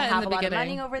did like, say that I have in the a lot of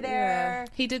beginning. money over there.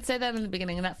 He did say that in the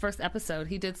beginning, in that first episode.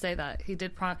 He did say that. He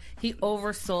did he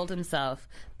oversold himself,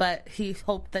 but he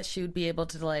hoped that she would be able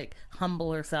to, like,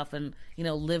 humble herself and, you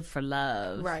know, live for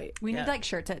love. right. We need, like,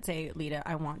 shirts that say, Lita,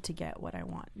 I want to get what I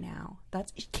want now.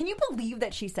 Can you believe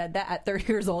that she said that at 30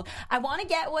 years old? I want to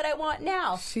get what I want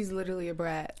now. She's literally a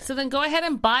brat. So then go ahead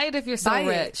and buy it if you're so Buy it.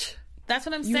 rich. That's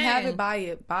what I'm You saying. have it, buy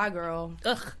it. Bye, girl.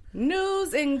 Ugh.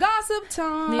 News and gossip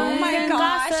time. Oh my and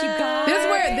gosh, gossip. you guys.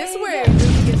 This is where it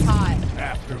really gets hot.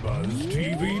 AfterBuzz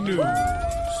TV News.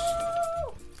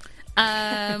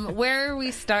 Where are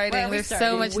we starting? Where are we There's so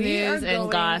starting? much We are news and going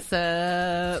gossip.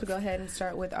 So go ahead and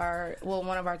start with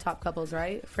one of our top couples,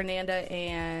 right? Fernanda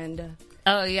and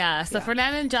Oh, yeah. So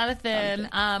Fernanda and Jonathan,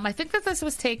 I think that this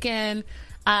was taken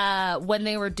when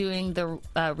they were doing the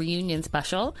reunion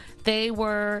special. They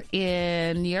were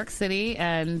in New York City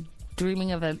and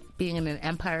dreaming of being in an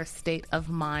empire state of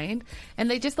mind. And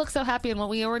they just look so happy. And what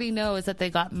we already know is that they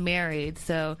got married.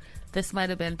 So this might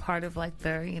have been part of, like,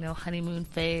 their, you know, honeymoon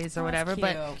phase or whatever. cute.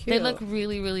 But they look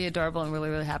really, really adorable and really,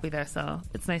 really happy there. So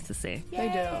it's nice to see. they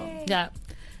do. Yeah.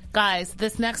 Guys,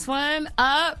 this next one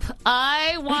up,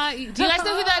 I want... Do you guys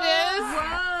know who that is?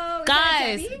 Whoa,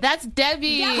 Guys, Debbie? that's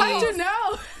Debbie. How'd you know?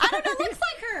 I don't know. Looks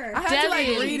like her. I had Debbie.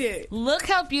 to, like, read it. Look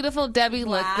how beautiful Debbie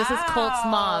looked. This is Colt's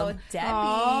mom.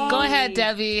 Debbie. Go ahead,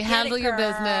 Debbie. Handle your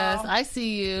girl. business. I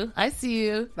see you.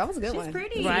 That was a good one.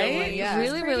 Pretty. Right? Yeah.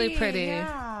 Really, really pretty.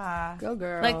 Yeah. Yeah. Go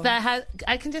girl. Like that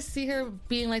I can just see her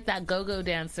being like that go-go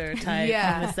dancer type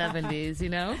in the 70s, you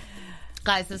know?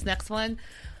 Guys, this next one,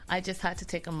 I just had to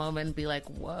take a moment and be like,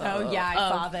 whoa. Oh, yeah, I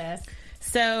saw this.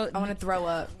 So I want to throw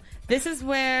up. This is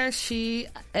where she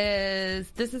is.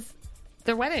 This is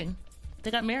their wedding.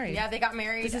 They got married. Yeah, they got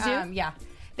married. This is you? Yeah.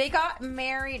 They got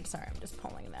married. Sorry, I'm just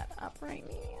pulling that up right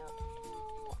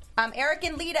now. Eric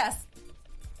and Lita.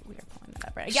 We are pulling that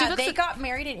up right now. Yeah, they got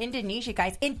married in Indonesia,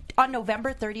 guys, on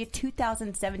November 30th,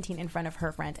 2017, in front of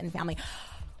her friends and family.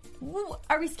 Ooh,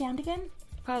 are we scammed again?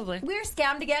 Probably. We're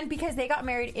scammed again because they got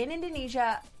married in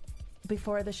Indonesia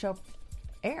before the show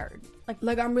aired.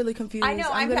 Like I'm really confused. I know.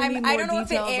 I don't know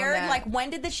if it aired. Like, Like, when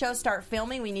did the show start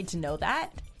filming? We need to know that.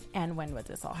 And when was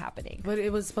this all happening? but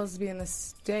it was supposed to be in the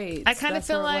States. I kind of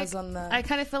feel where it like was on the... I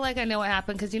kind of feel like I know what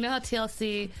happened because you know how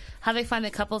TLC, how they find the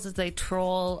couples is they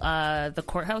troll the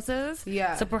courthouses.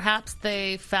 Yeah. So perhaps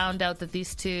they found out that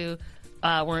these two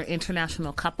were an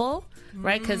international couple,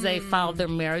 right? Because they filed their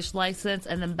marriage license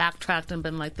and then backtracked and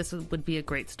been like, this would be a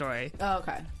great story. Oh,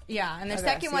 okay. Yeah, and their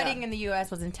second wedding in the U.S.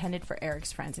 was intended for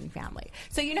Eric's friends and family.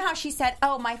 So you know how she said,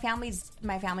 "Oh, my family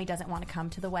doesn't want to come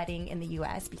to the wedding in the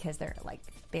U.S. because they're like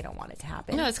they don't want it to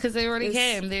happen." No, it's because they already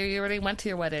came. They already went to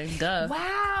your wedding. Duh.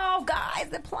 Wow, guys,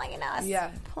 they're playing us.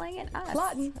 Yeah, playing us.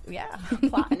 Plotting. Yeah,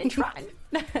 plotting and trotting.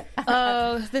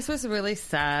 Oh, this was really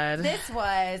sad. This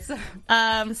was.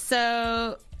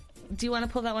 So, do you want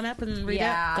to pull that one up and read it? Go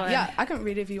ahead. Yeah, I can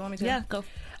read it if you want me to. Yeah, go.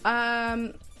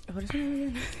 What is her name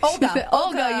again?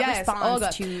 Olga, yes.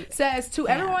 Olga says to fans.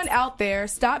 everyone out there,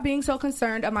 stop being so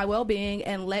concerned of my well-being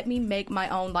and let me make my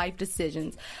own life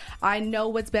decisions. I know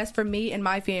what's best for me and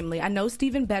my family. I know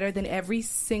Steven better than every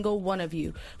single one of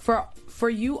you. For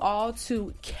you all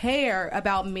to care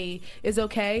about me is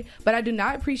okay, but I do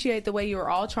not appreciate the way you are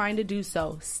all trying to do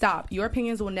so. Stop. Your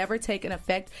opinions will never take an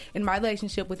effect in my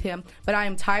relationship with him, but I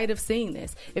am tired of seeing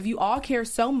this. If you all care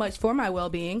so much for my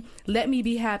well-being, let me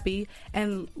be happy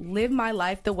and live my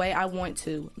life the way I want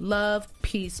to. Love,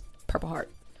 peace, Purple Heart.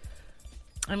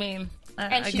 I mean,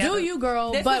 And I she- get Do it. you,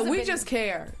 girl? This But was a we video- just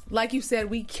care. Like you said,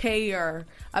 we care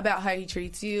about how he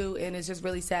treats you, and it's just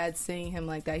really sad seeing him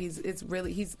like that.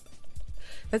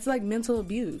 That's like mental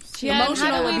abuse. Yeah, and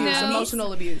how do we know-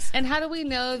 Emotional abuse. And how do we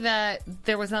know that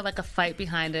there was not like a fight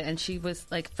behind it and she was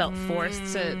like felt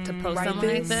forced to post Write something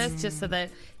like this. this just so that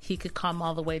he could calm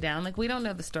all the way down? Like, we don't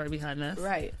know the story behind this.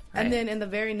 Right. And then in the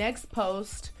very next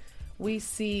post, we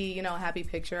see, a happy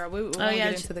picture. We won't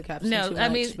get into the caption No, too I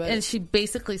much, mean, but and she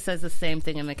basically says the same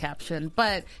thing in the caption,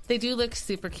 but they do look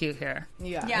super cute here.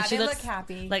 yeah. Yeah, And she they looks look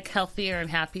happy. like healthier and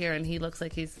happier, and he looks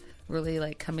like he's really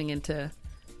like coming into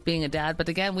being a dad. But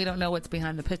again, we don't know what's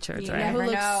behind the pictures, You right? Who never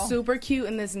looks know. super cute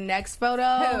in this next photo?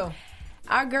 Who?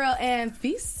 Our girl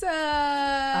Anfisa.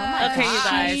 my Okay, you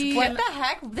guys. She- What the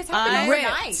heck? This happened Ripped.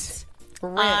 overnight.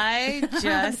 I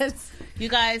just, you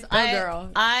guys,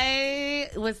 girl. I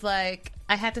was like,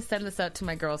 I had to send this out to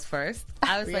my girls first.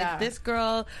 I was Yeah. like, this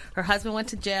girl, her husband went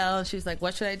to jail, and she was like,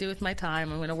 what should I do with my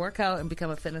time? I'm going to work out and become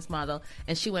a fitness model.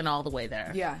 And she went all the way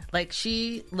there. Yeah. Like,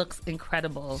 she looks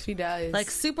incredible. She does.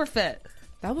 Like, super fit.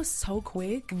 That was so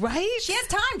quick. Right? She has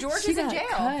time. George She is in got jail.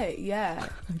 cut. Yeah.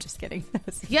 I'm just kidding.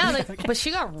 Yeah, like, but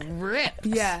she got ripped.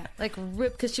 Yeah. Like,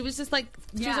 ripped, because she was just like,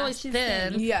 she was Yeah, always she's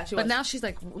thin. thin. Yeah, she But was. now she's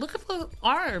like, look at those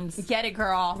arms. Get it,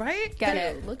 girl. Right? Get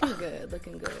it. Looking good.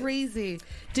 Looking good. Crazy.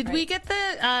 Did we get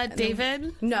the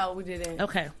David? No, we didn't.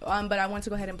 Okay. But I want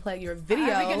to go ahead and play your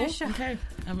video. Are we gonna show? Okay.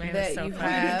 I mean, That it's so you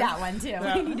funny. have. That one too.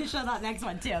 We need to show that next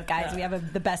one too, guys. We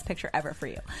have the best picture ever for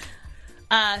you.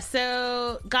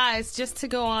 So, guys, just to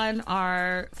go on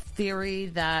our theory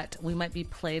that we might be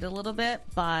played a little bit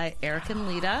by Eric and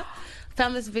Lita,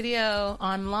 found this video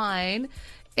online.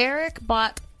 Eric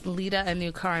bought Lita a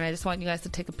new car, and I just want you guys to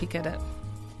take a peek at it.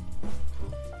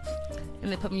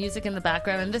 And they put music in the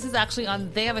background. And this is actually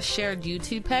they have a shared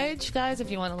YouTube page, guys, if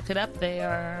you want to look it up. They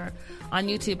are on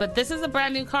YouTube. But this is a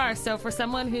brand new car. So for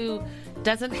someone who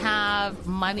doesn't have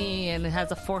money and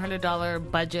has a $400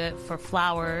 budget for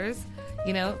flowers,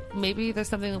 maybe there's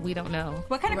something that we don't know.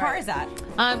 What kind of car is that?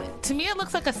 To me, it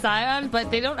looks like a Scion,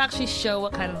 but they don't actually show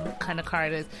what kind of car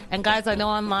it is. And guys, I know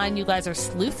online you guys are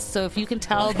sleuths, so if you can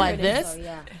tell by this,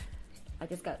 I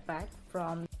just got back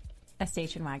from A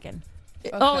station wagon.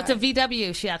 oh, it's a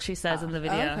VW. She actually says in the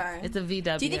video, Okay. it's a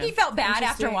VW. Do you think he felt bad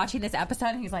after Interesting. watching this episode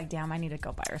and he's like, damn, I need to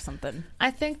go buy her something?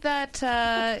 I think that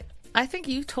I think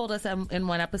you told us in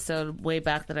one episode way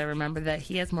back that I remember that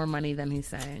he has more money than he's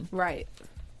saying. Right.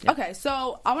 Okay,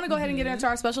 so I want to go ahead and get into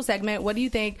our special segment. What do you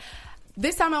think?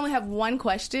 This time I only have one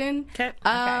question. Okay.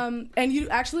 And you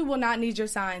actually will not need your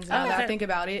signs now that I think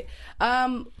about it.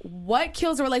 What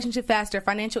kills a relationship faster,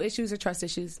 financial issues or trust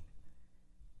issues?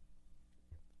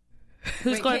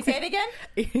 Who's going? Say it again.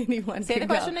 Anyone. Say the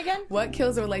question again. What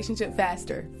kills a relationship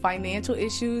faster? Financial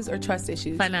issues or trust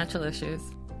issues? Financial issues.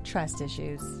 Trust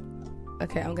issues.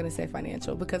 Okay, I'm going to say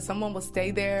financial because someone will stay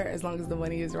there as long as the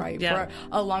money is right for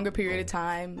a longer period of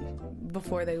time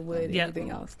before they would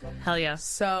anything else. Hell yeah.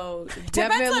 So Depends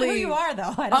definitely. on who you are,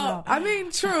 though. I don't know. I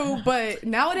mean, true, but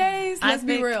nowadays, let's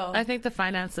be real. I think the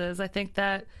finances. I think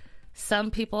that some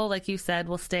people, like you said,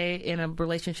 will stay in a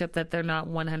relationship that they're not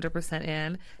 100%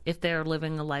 in if they're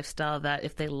living a lifestyle that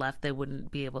if they left, they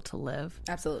wouldn't be able to live.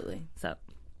 Absolutely. So,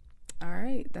 all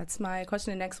right, that's my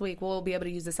question. And next week, we'll be able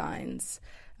to use the signs.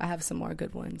 I have some more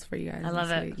good ones for you guys. I love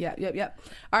it. Yep.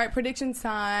 All right, prediction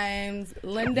times.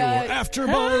 Linda.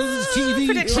 AfterBuzz TV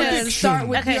predictions. Start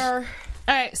with your... All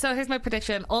right, so here's my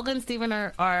prediction. Olga and Steven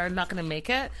are not going to make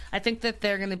it. I think that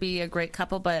they're going to be a great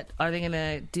couple, but are they going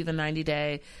to do the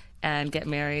 90-day and get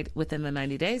married within the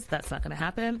 90 days? That's not going to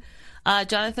happen.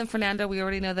 Jonathan, Fernando, we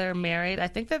already know they're married. I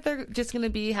think that they're just going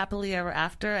to be happily ever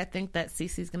after. I think that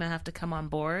Cece's going to have to come on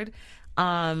board.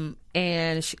 And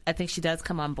I think she does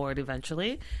come on board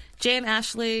eventually. Jay and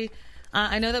Ashley,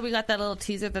 I know that we got that little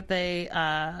teaser that they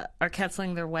are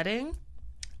canceling their wedding,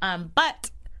 but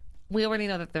we already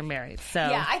know that they're married. So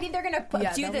yeah, I think they're going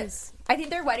to do this. I think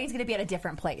their wedding's going to be at a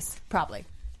different place, probably.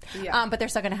 Yeah. But they're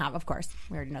still going to have, of course.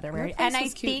 We already know they're married. And I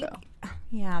think,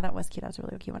 yeah, that was cute. That was a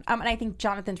really cute one. And I think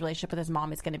Jonathan's relationship with his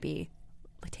mom is going to be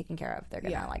taken care of. They're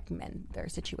gonna mend their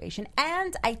situation.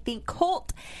 And I think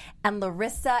Colt and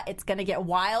Larissa, it's gonna get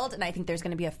wild, and I think there's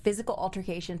gonna be a physical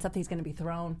altercation. Something's gonna be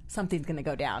thrown. Something's gonna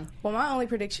go down. Well, my only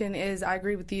prediction is I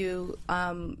agree with you.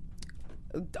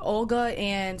 Olga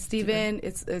and Steven,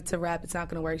 it's a wrap. It's not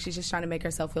going to work. She's just trying to make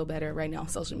herself feel better right now on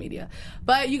social media.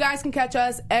 But you guys can catch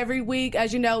us every week,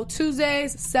 as you know,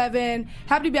 Tuesdays, 7.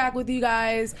 Happy to be back with you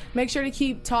guys. Make sure to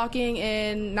keep talking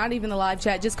in not even the live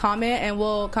chat. Just comment, and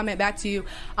we'll comment back to you.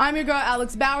 I'm your girl,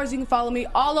 Alex Bowers. You can follow me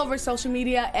all over social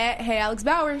media at Hey Alex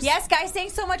Bowers. Yes, guys,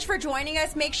 thanks so much for joining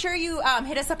us. Make sure you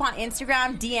hit us up on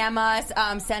Instagram, DM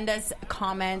us, send us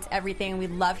comments, everything. We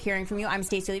love hearing from you. I'm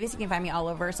Stacey Olivas. You can find me all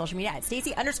over social media at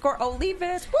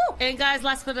Stacey_Olivas. Woo! And guys,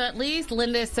 last but not least,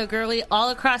 Linda is so girly all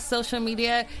across social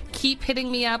media. Keep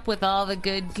hitting me up with all the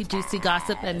good, juicy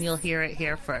gossip, and you'll hear it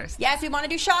here first. Yes, we want to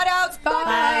do shout-outs. Bye.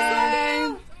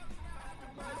 Bye.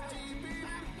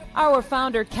 Our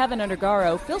founder, Kevin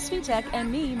Undergaro, Phil Svitek, and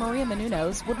me, Maria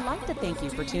Menounos, would like to thank you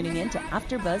for tuning in to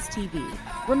AfterBuzz TV.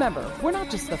 Remember, we're not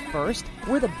just the first,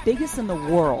 we're the biggest in the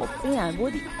world, and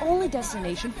we're the only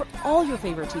destination for all your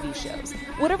favorite TV shows.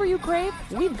 Whatever you crave,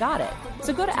 we've got it.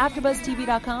 So go to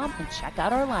AfterBuzzTV.com and check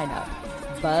out our lineup.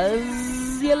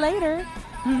 Buzz you later.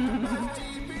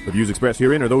 The views expressed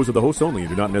herein are those of the hosts only and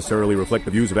do not necessarily reflect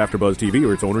the views of AfterBuzz TV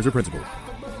or its owners or principals.